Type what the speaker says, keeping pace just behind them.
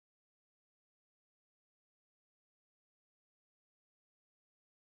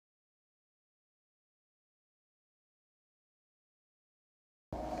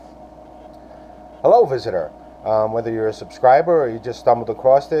Hello, visitor. Whether you're a subscriber or you just stumbled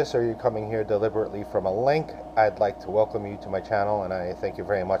across this or you're coming here deliberately from a link, I'd like to welcome you to my channel, and I thank you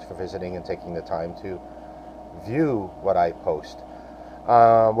very much for visiting and taking the time to view what I post.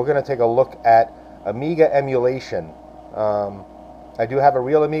 We're going to take a look at Amiga emulation. I do have a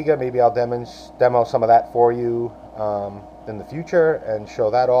real Amiga. Maybe I'll demo some of that for you in the future and show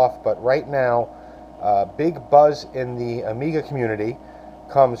that off. But right now, big buzz in the Amiga community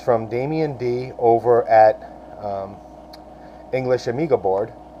comes from DamienD over at English Amiga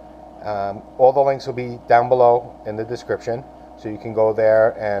board. All the links will be down below in the description, so you can go there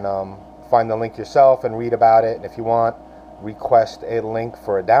and find the link yourself and read about it. And if you want, request a link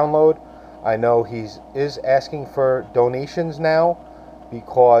for a download. I know he is asking for donations now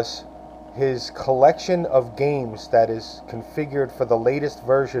because his collection of games that is configured for the latest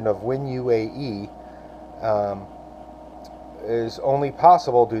version of WinUAE is only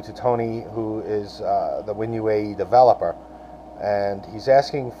possible due to Tony, who is the WinUAE developer, and he's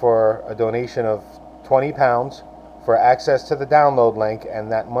asking for a donation of £20 for access to the download link,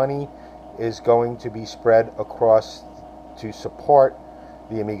 and that money is going to be spread across to support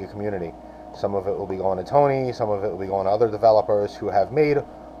the Amiga community. Some of it will be going to Tony, some of it will be going to other developers who have made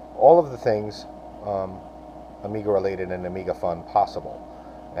all of the things Amiga related and Amiga fun possible.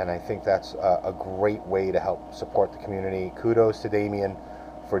 And I think that's a great way to help support the community. Kudos to Damien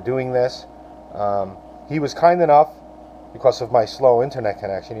for doing this. He was kind enough, because of my slow internet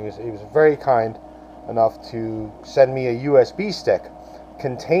connection, he was very kind enough to send me a USB stick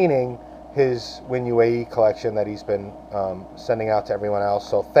containing his WinUAE collection that he's been sending out to everyone else.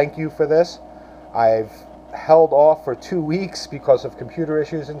 So thank you for this. I've held off for 2 weeks because of computer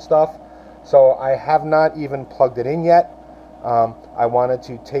issues and stuff, so I have not even plugged it in yet. I wanted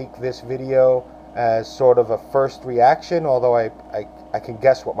to take this video as sort of a first reaction, although I can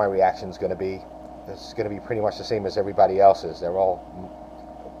guess what my reaction is going to be. It's going to be pretty much the same as everybody else's. They're all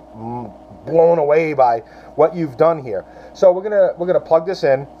blown away by what you've done here. So we're gonna plug this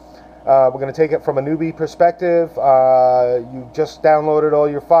in. We're going to take it from a newbie perspective. You just downloaded all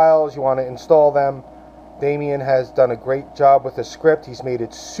your files. You want to install them. Damien has done a great job with the script. He's made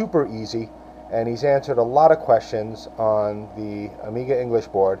it super easy, and he's answered a lot of questions on the Amiga English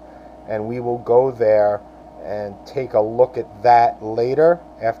board, and we will go there and take a look at that later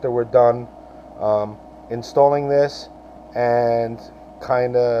after we're done installing this and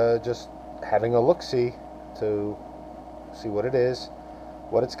kind of just having a look-see to see what it is,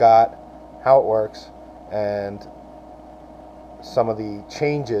 what it's got, how it works, and some of the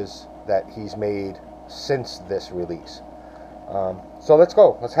changes that he's made since this release. So let's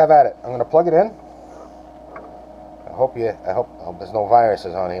go. Let's have at it. I'm going to plug it in. I hope there's no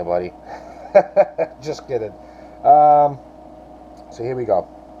viruses on here, buddy. Just kidding. So here we go.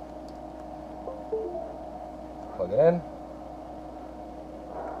 Plug it in.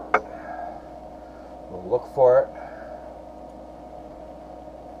 We'll look for it.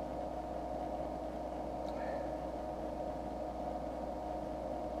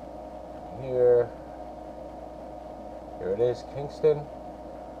 Here it is, Kingston.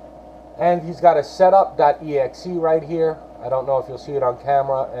 And he's got a setup.exe right here. I don't know if you'll see it on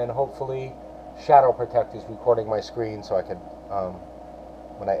camera, and hopefully Shadow Protect is recording my screen so I can,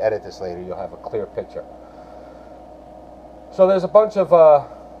 when I edit this later, you'll have a clear picture. So there's a bunch of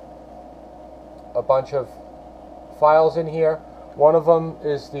files in here. One of them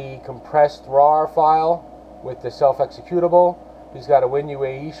is the compressed RAR file with the self-executable. He's got a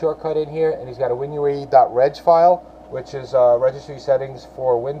WinUAE shortcut in here, and he's got a WinUAE.reg file, which is registry settings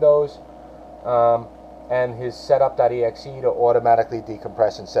for Windows, and his setup.exe to automatically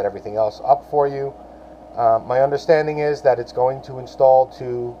decompress and set everything else up for you. My understanding is that it's going to install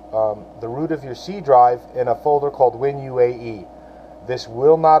to the root of your C drive in a folder called WinUAE. This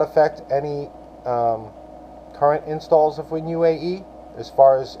will not affect any current installs of WinUAE, as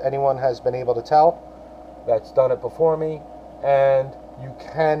far as anyone has been able to tell that's done it before me. And you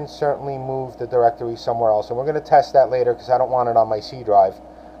can certainly move the directory somewhere else, and we're going to test that later because I don't want it on my C drive.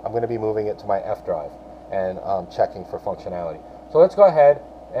 I'm going to be moving it to my F drive and checking for functionality. So let's go ahead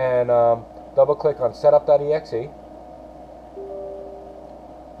and double click on setup.exe.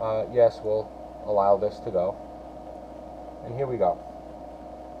 Yes, we'll allow this to go, and here we go.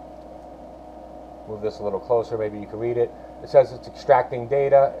 Move this a little closer, maybe you can read it. It says it's extracting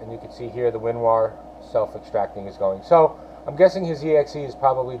data, and you can see here the WinRAR self-extracting is going. So I'm guessing his exe is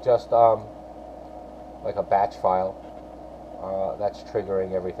probably just like a batch file that's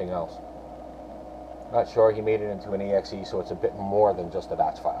triggering everything else. Not sure. He made it into an exe, so it's a bit more than just a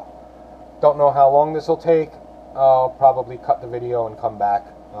batch file. Don't know how long this will take. I'll probably cut the video and come back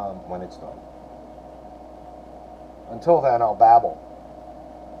when it's done. Until then, I'll babble.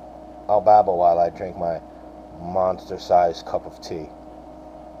 I'll babble while I drink my monster-sized cup of tea.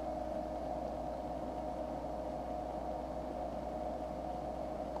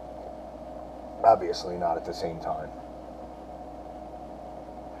 Obviously not at the same time.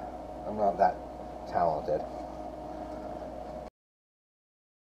 I'm not that talented.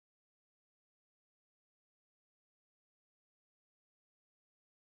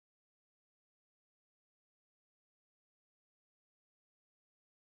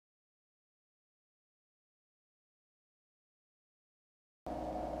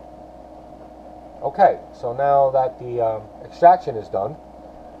 Okay, so now that the extraction is done,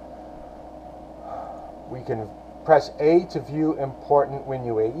 we can press A to view important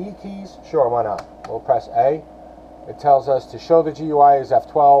WinUAE keys. Sure, why not? We'll press A. It tells us to show the GUI is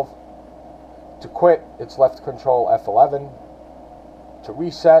F12. To quit, it's left control F11. To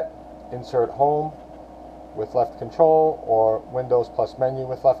reset, insert home with left control or Windows plus menu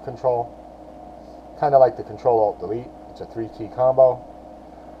with left control. Kind of like the Control-Alt-Delete. It's a 3-key combo.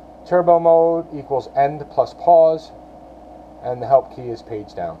 Turbo mode equals end plus pause, and the help key is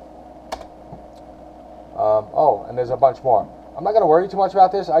page down. Oh, and there's a bunch more. I'm not going to worry too much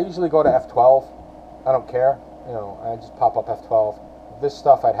about this. I usually go to F12. I don't care. You know, I just pop up F12. This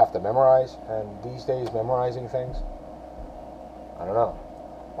stuff I'd have to memorize, and these days memorizing things, I don't know.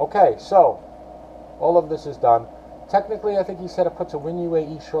 Okay, so all of this is done. Technically, I think he said it puts a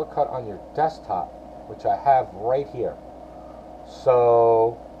WinUAE shortcut on your desktop, which I have right here.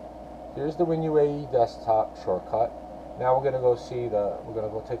 So here's the WinUAE desktop shortcut. Now we're going to go see we're going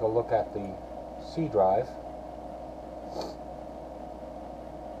to go take a look at the C drive.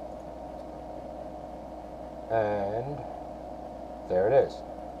 And there it is.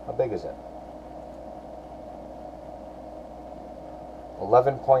 How big is it?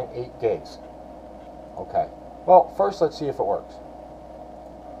 11.8 gigs. Okay. Well, first let's see if it works.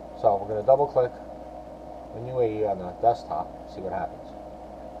 So we're going to double click WinUAE on the desktop, see what happens.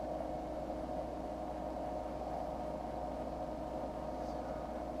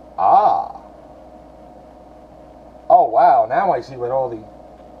 Ah. Oh wow, now I see what all the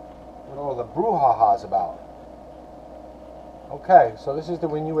brouhaha's about. Okay, so this is the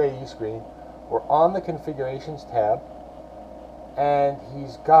WinUAE screen. We're on the configurations tab, and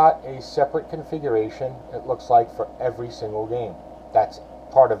he's got a separate configuration, it looks like, for every single game. That's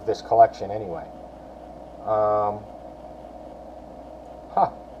part of this collection anyway.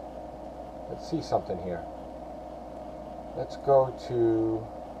 Let's see something here. Let's go to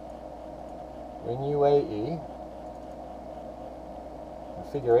WinUAE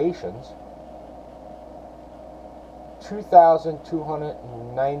configurations.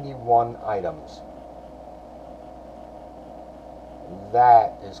 2,291 items.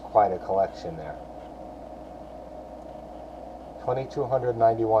 That is quite a collection there.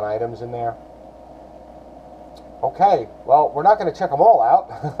 2,291 items in there. Okay, well, we're not going to check them all out,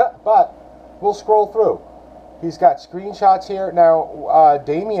 but we'll scroll through. He's got screenshots here. Now,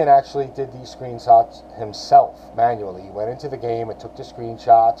 Damien actually did these screenshots himself manually. He went into the game and took the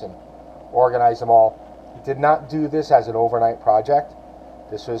screenshots and organized them all. He did not do this as an overnight project.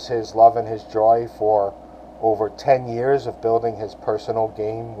 This was his love and his joy for over 10 years of building his personal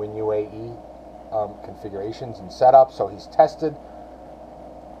game WinUAE configurations and setups. So he's tested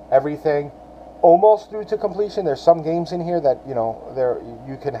everything almost through to completion. There's some games in here that, you know,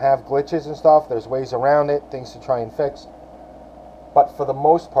 you can have glitches and stuff. There's ways around it, things to try and fix. But for the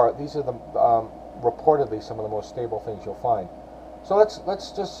most part, these are the reportedly some of the most stable things you'll find. So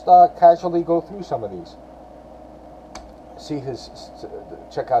let's just casually go through some of these.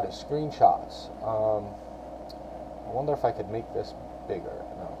 Check out his screenshots. I wonder if I could make this bigger.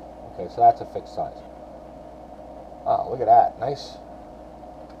 No. Okay, so that's a fixed size. Oh, look at that. Nice.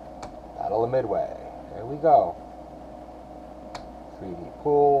 Battle of Midway. There we go. 3D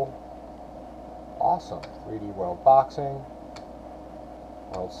pool. Awesome. 3D World Boxing.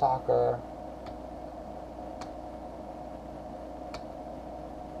 World Soccer.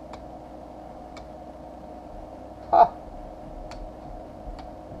 Ha!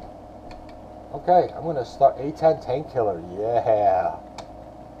 Okay, I'm going to start A10 Tank Killer. Yeah!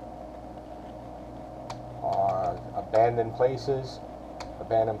 Abandoned Places.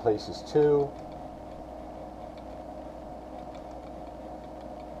 Abandoned Places 2.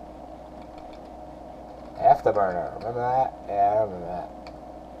 Afterburner. Remember that? Yeah, I remember that.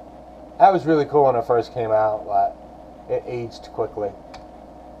 That was really cool when it first came out, but it aged quickly.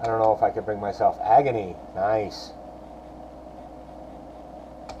 I don't know if I could bring myself. Agony. Nice.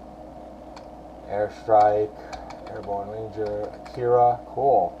 Airstrike. Airborne Ranger. Akira.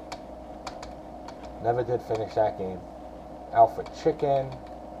 Cool. Never did finish that game. Alpha Chicken.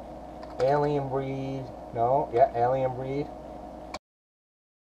 Alien Breed. No, yeah, Alien Breed.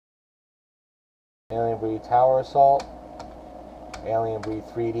 Alien Breed Tower Assault. Alien Breed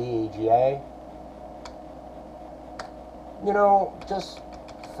 3D AGA. You know, just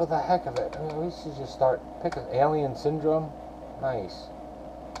for the heck of it, I mean, we should just start picking Alien Syndrome. Nice.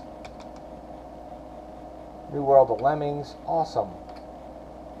 New World of Lemmings. Awesome.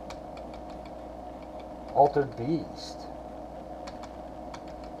 Altered Beast.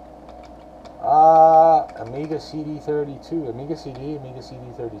 Amiga CD32. Amiga CD, Amiga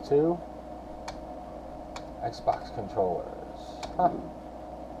CD32. Xbox controllers. Huh.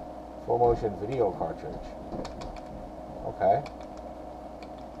 Full motion video cartridge. Okay.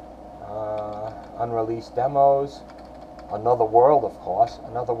 Unreleased demos. Another World, of course.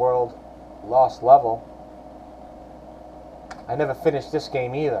 Another World Lost Level. I never finished this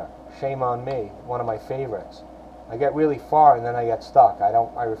game either. Shame on me. One of my favorites. I get really far and then I get stuck.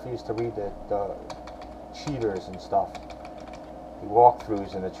 I refuse to read the cheaters and stuff. The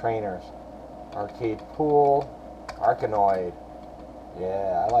walkthroughs and the trainers. Arcade Pool. Arkanoid.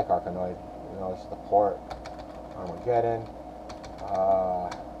 Yeah, I like Arkanoid. You know, it's the port. Armageddon.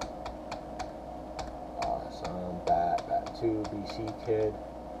 Awesome. Bat 2, BC Kid.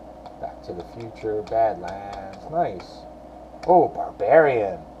 Back to the Future. Badlands. Nice. Oh,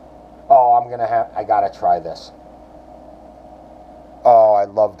 Barbarian. Oh, I gotta try this. Oh, I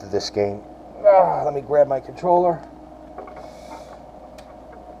loved this game. Let me grab my controller.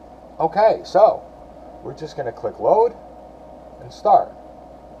 Okay, so we're just gonna click load and start.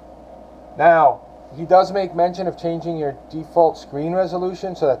 Now, he does make mention of changing your default screen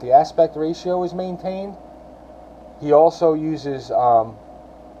resolution so that the aspect ratio is maintained. He also uses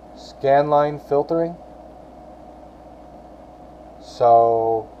scanline filtering.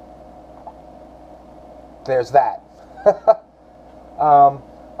 So there's that.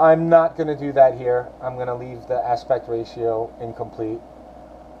 I'm not going to do that here. I'm going to leave the aspect ratio incomplete.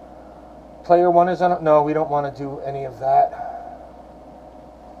 Player 1 is on... No, we don't want to do any of that.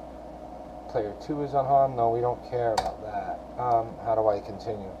 Player 2 is unharmed. No, we don't care about that. How do I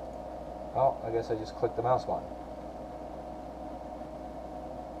continue? Oh, I guess I just clicked the mouse button.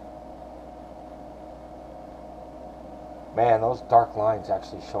 Man, those dark lines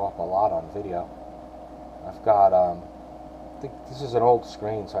actually show up a lot on video. I've got, I think this is an old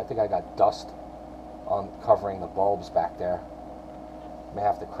screen, so I think I got dust on covering the bulbs back there. May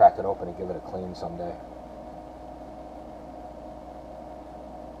have to crack it open and give it a clean someday.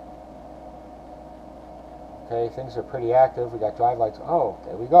 Okay, things are pretty active. We got drive lights. Oh,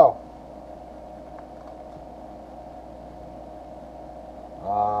 there we go.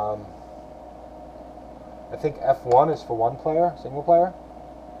 I think F1 is for one player, single player.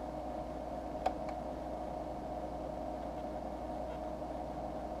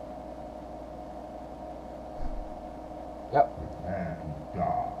 Yep. And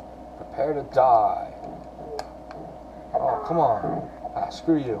die. Prepare to die. Oh, come on. Ah,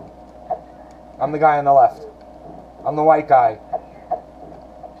 screw you. I'm the guy on the left. I'm the white guy.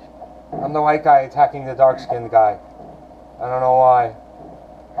 I'm the white guy attacking the dark-skinned guy. I don't know why.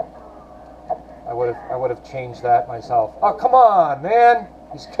 I would have changed that myself. Oh, come on, man!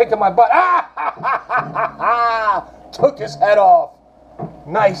 He's kicking my butt. Ah! Took his head off.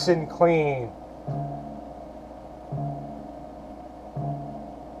 Nice and clean.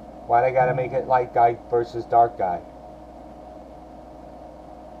 Why'd I gotta make it light guy versus dark guy?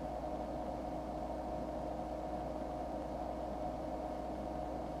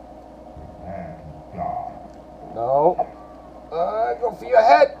 No. Go for your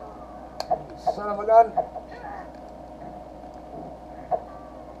head. Son of a gun.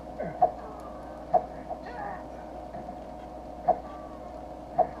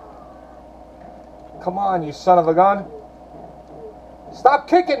 Come on, you son of a gun. Stop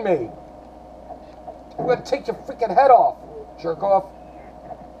kicking me. I'm going to take your freaking head off, jerk off.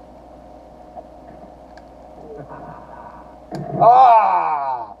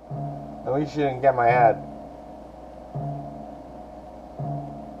 Ah! At least you didn't get my head.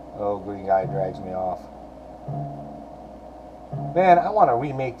 Oh, green guy drags me off. Man, I want to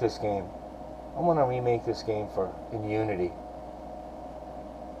remake this game. I want to remake this game in Unity.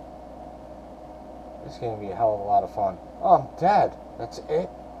 This game will be a hell of a lot of fun. Oh, I'm dead. That's it?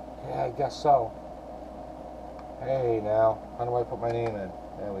 Yeah, I guess so. Hey, now. How do I put my name in?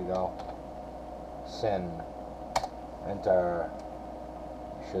 There we go. Sin. Enter.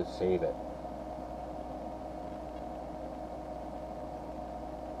 Should save it.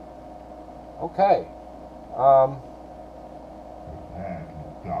 Okay.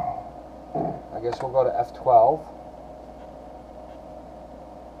 I guess we'll go to F12.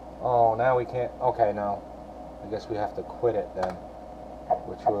 Oh, now we can't. Okay, no. I guess we have to quit it then,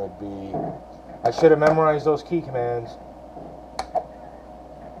 which would be. I should have memorized those key commands.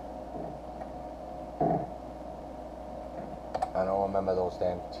 I don't remember those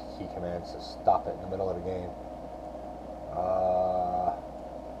damn key commands to stop it in the middle of the game.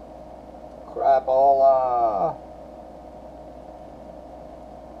 Crapola!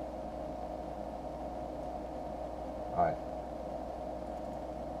 Alright.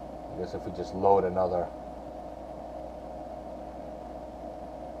 I guess if we just load another.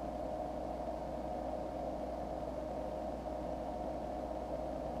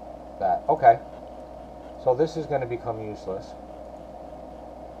 That. Okay. So this is going to become useless.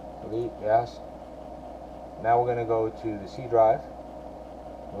 Delete, yes. Now we're going to go to the C drive.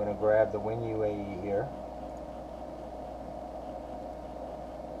 We're going to grab the WinUAE here.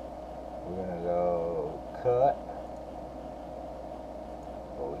 We're going to go cut.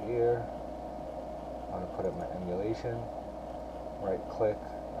 Go here. I'm going to put it in my emulation. Right click.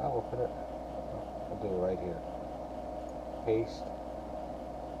 We'll put it. We'll do it right here. Paste.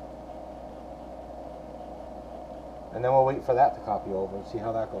 And then we'll wait for that to copy over and see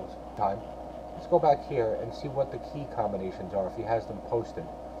how that goes. Time. Let's go back here and see what the key combinations are if he has them posted.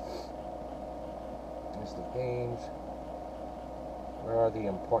 List of games. Where are the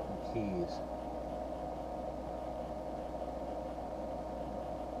important keys?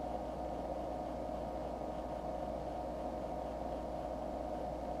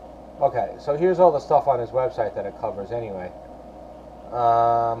 Okay, so here's all the stuff on his website that it covers anyway.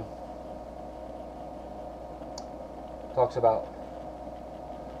 Talks about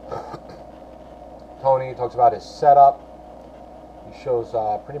Tony, talks about his setup. He shows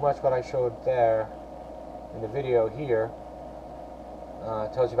pretty much what I showed there in the video here.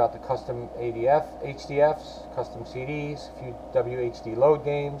 Tells you about the custom HDFs, custom CDs, a few WHD load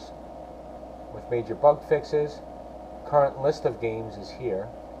games with major bug fixes. Current list of games is here,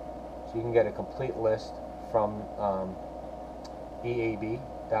 so you can get a complete list from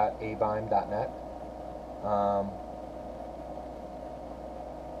eab.abime.net.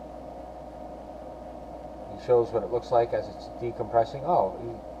 He shows what it looks like as it's decompressing. Oh, he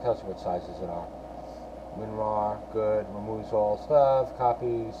tells you what sizes it are. WinRAR, good, removes all stuff,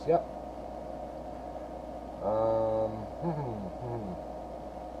 copies, yep.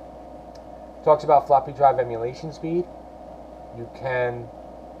 Talks about floppy drive emulation speed. You can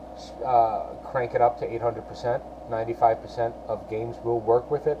crank it up to 800%. 95% of games will work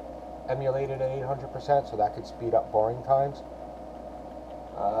with it emulated at 800%, so that could speed up boring times.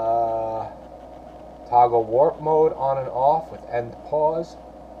 Toggle warp mode on and off with end pause.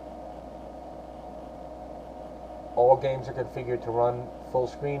 All games are configured to run full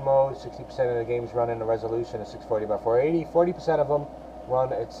screen mode. 60% of the games run in a resolution of 640 by 480. 40% of them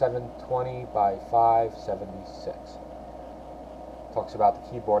run at 720 by 576. Talks about the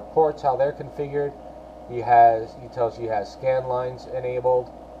keyboard ports, how they're configured. He tells you he has scan lines enabled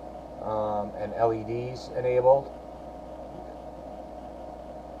and LEDs enabled.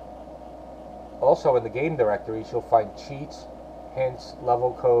 Also in the game directories you'll find cheats, hints,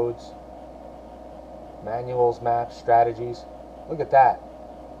 level codes, manuals, maps, strategies. Look at that.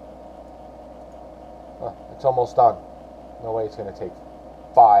 It's almost done. No way it's going to take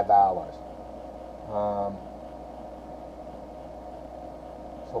 5 hours.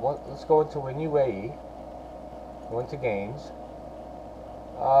 So let's go into WinUAE. Go into games.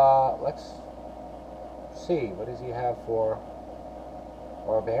 Let's see. What does he have for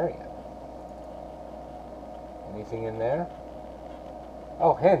Barbarian? Anything in there?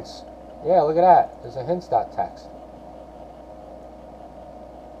 Oh, hints. Yeah, look at that. There's a hints.txt.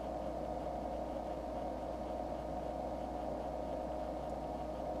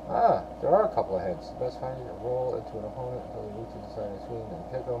 There are a couple of hints. The best find a roll into an opponent until they reach the side of the screen, then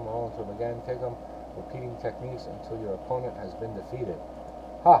kick them, roll into them again, kick them, repeating techniques until your opponent has been defeated.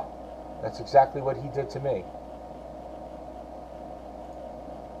 That's exactly what he did to me.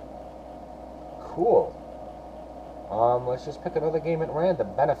 Cool. Let's just pick another game at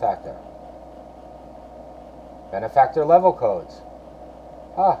random. Benefactor. Benefactor level codes.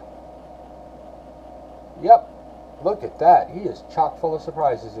 Yep. Look at that. He is chock full of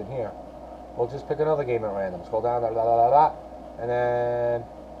surprises in here. We'll just pick another game at random. Scroll down, and then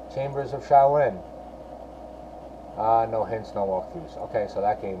Chambers of Shaolin. No hints, no walkthroughs. Okay, so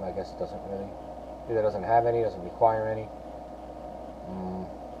that game, I guess, either doesn't have any, doesn't require any.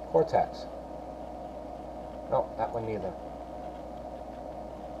 Cortex. No, that one neither.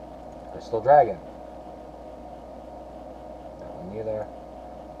 Crystal Dragon. That one neither.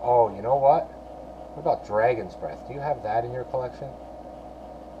 Oh, you know what? What about Dragon's Breath? Do you have that in your collection?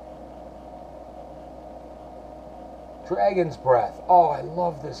 Dragon's Breath. Oh, I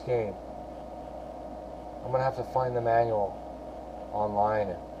love this game. I'm gonna have to find the manual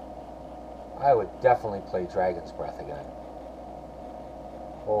online. I would definitely play Dragon's Breath again.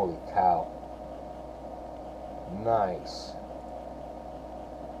 Holy cow. Nice.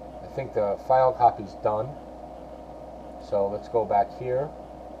 I think the file copy's done. So let's go back here.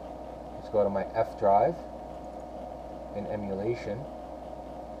 Let's go to my F drive in emulation.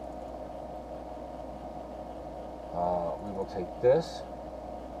 We will take this.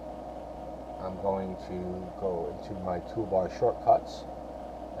 I'm going to go into my toolbar shortcuts.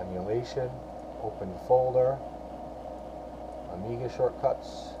 Emulation. Open folder. Amiga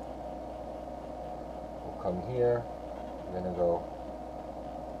shortcuts. We'll come here. I'm going to go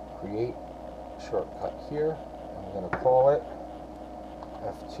create shortcut here. I'm going to call it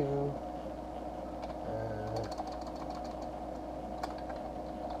F2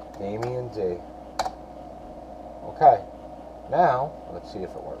 DamienD's. Okay, now let's see if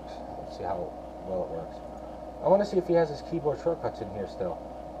it works. Let's see how well it works. I want to see if he has his keyboard shortcuts in here still.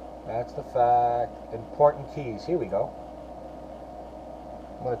 That's the fact. Important keys. Here we go.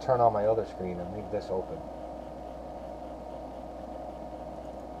 I'm going to turn on my other screen and leave this open.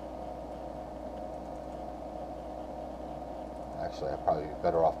 Actually, I'd probably be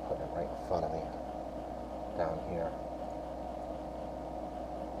better off putting it right in front of me, down here.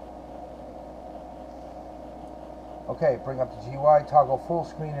 Okay, bring up the GUI, toggle full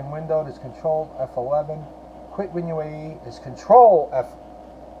screen in window is Control F11. Quit WinUAE is Control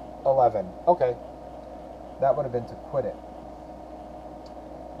F11. Okay, that would have been to quit it.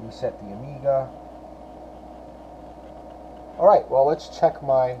 Reset the Amiga. Alright, well, let's check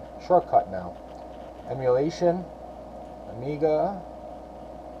my shortcut now. Emulation, Amiga,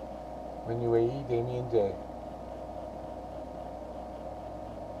 WinUAE, DamienD's.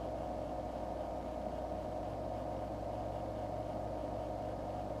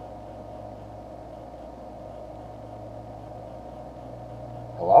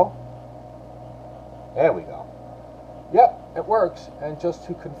 Hello? There we go. Yep, it works. And just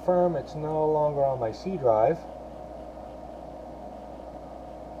to confirm, it's no longer on my C drive.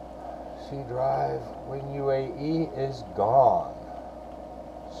 C drive, WinUAE is gone.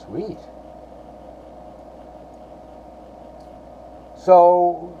 Sweet.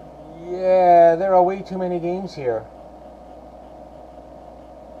 So, yeah, there are way too many games here.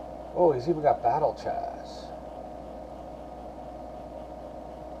 Oh, he's even got Battle Chess.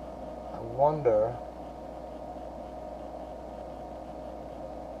 I wonder...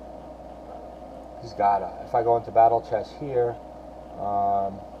 He's got a... If I go into Battle Chess here...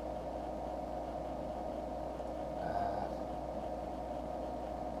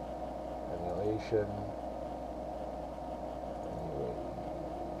 emulation...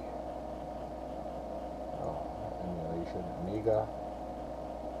 emulation, Amiga...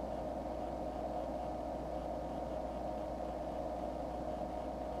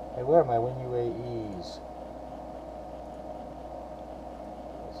 Hey, where are my WinUAEs?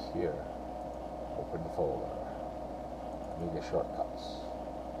 It's here. Open the folder. Amiga shortcuts.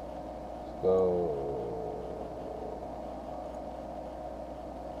 Let's go.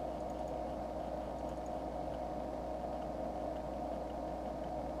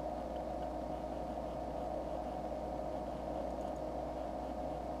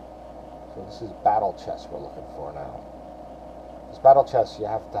 So this is Battle Chess we're looking for now. This Battle Chess, you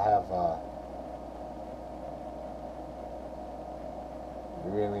have to have,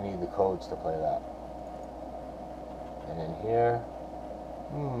 you really need the codes to play that. And in here,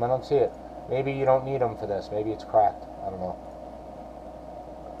 I don't see it. Maybe you don't need them for this. Maybe it's cracked. I don't know.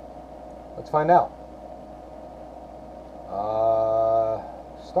 Let's find out.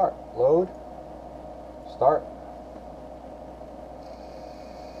 Start. Load. Start.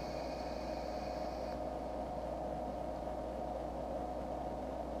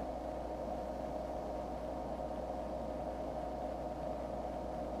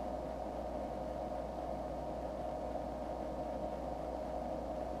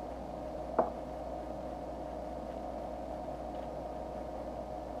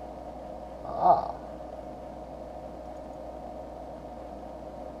 Ah.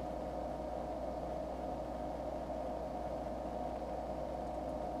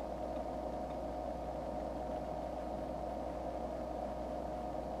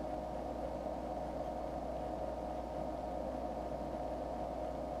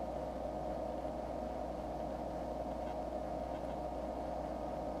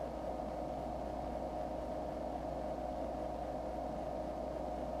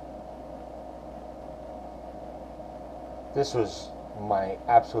 This was my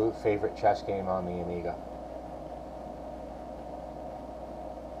absolute favorite chess game on the Amiga.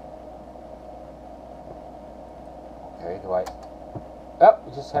 Okay, do I... Oh,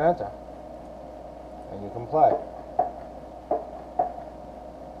 you just hit enter. And you can play.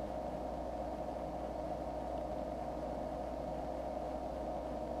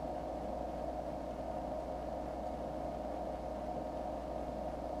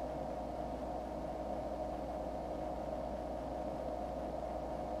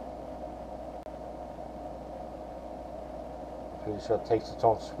 Pretty sure it takes its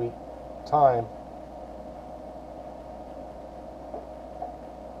own sweet time.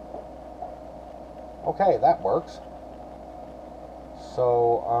 Okay, that works.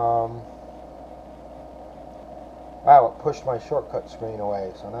 So, wow, it pushed my shortcut screen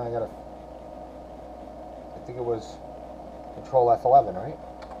away. So now I gotta, I think it was Control F11, right?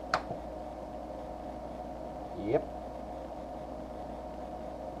 Yep.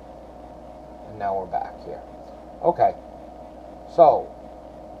 And now we're back here. Okay. So,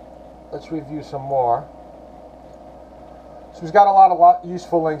 let's review some more. So he's got a lot of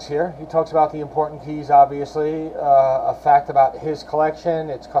useful links here. He talks about the important keys, obviously. A fact about his collection,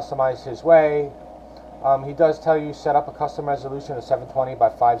 it's customized his way. He does tell you set up a custom resolution of 720 by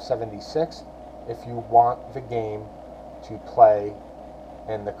 576 if you want the game to play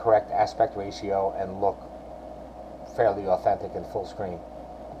in the correct aspect ratio and look fairly authentic and full screen,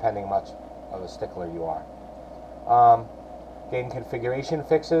 depending much of a stickler you are. Game configuration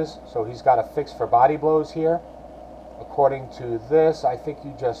fixes. So he's got a fix for body blows here. According to this, I think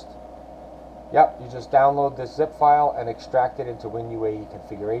you just download this zip file and extract it into WinUAE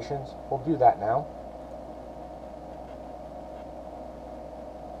configurations. We'll do that now.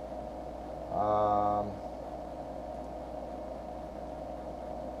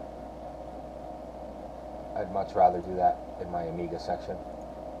 I'd much rather do that in my Amiga section.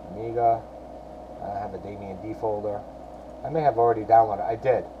 Amiga, I have a DamienD folder. I may have already downloaded it. I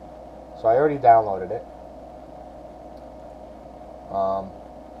did. So I already downloaded it.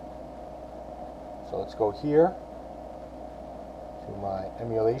 So let's go here to my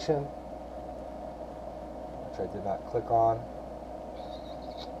emulation, which I did not click on.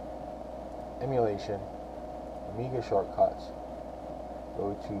 Emulation, Amiga shortcuts.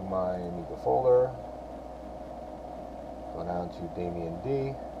 Go to my Amiga folder. Go down to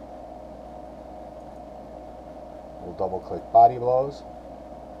DamienD. We'll double click body blows.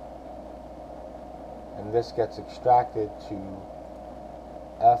 And this gets extracted to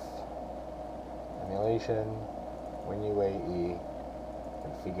F, emulation, WinUAE,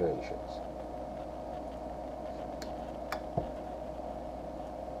 configurations.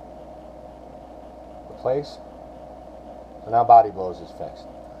 Replace. So now body blows is fixed.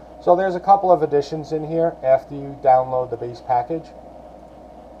 So there's a couple of additions in here after you download the base package.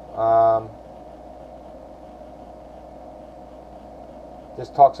 This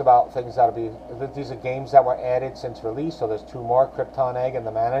talks about things that'll be, these are games that were added since release, so there's 2 more, Krypton Egg and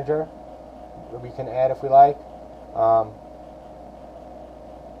the Manager, that we can add if we like.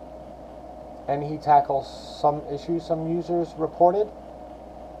 And he tackles some issues some users reported.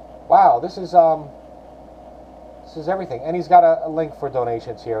 Wow, this is everything. And he's got a link for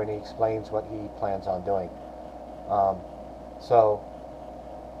donations here, and he explains what he plans on doing. So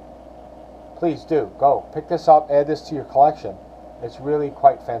please do go pick this up, add this to your collection. It's really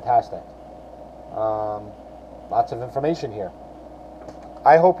quite fantastic. Lots of information here.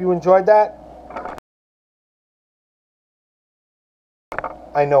 I hope you enjoyed that.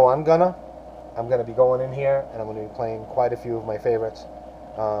 I know I'm gonna be going in here and I'm gonna be playing quite a few of my favorites.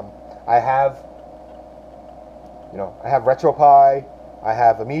 I have RetroPie, I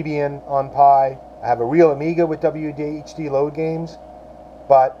have Amibian on Pi, I have a real Amiga with WDHD load games,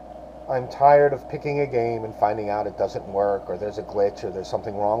 but I'm tired of picking a game and finding out it doesn't work, or there's a glitch, or there's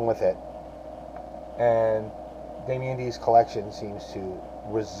something wrong with it. And DamienD's collection seems to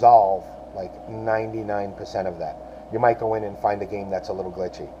resolve like 99% of that. You might go in and find a game that's a little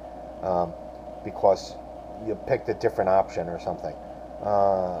glitchy because you picked a different option or something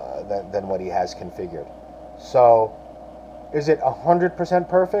than what he has configured. So, is it 100%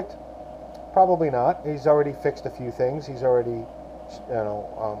 perfect? Probably not. He's already fixed a few things. He's already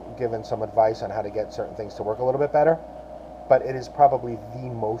given some advice on how to get certain things to work a little bit better, but it is probably the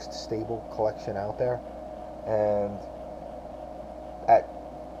most stable collection out there, and at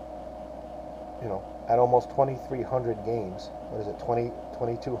almost 2,300 games, what is it,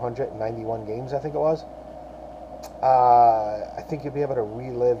 2,291 games I think it was, I think you'll be able to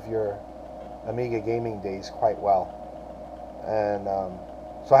relive your Amiga gaming days quite well. And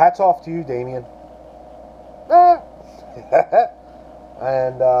so hats off to you, Damien.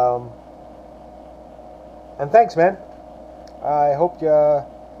 And thanks, man. I hope you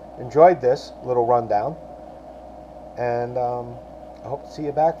enjoyed this little rundown, and I hope to see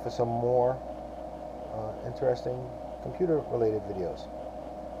you back for some more interesting computer-related videos.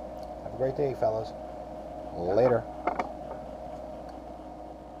 Have a great day, fellas. Later.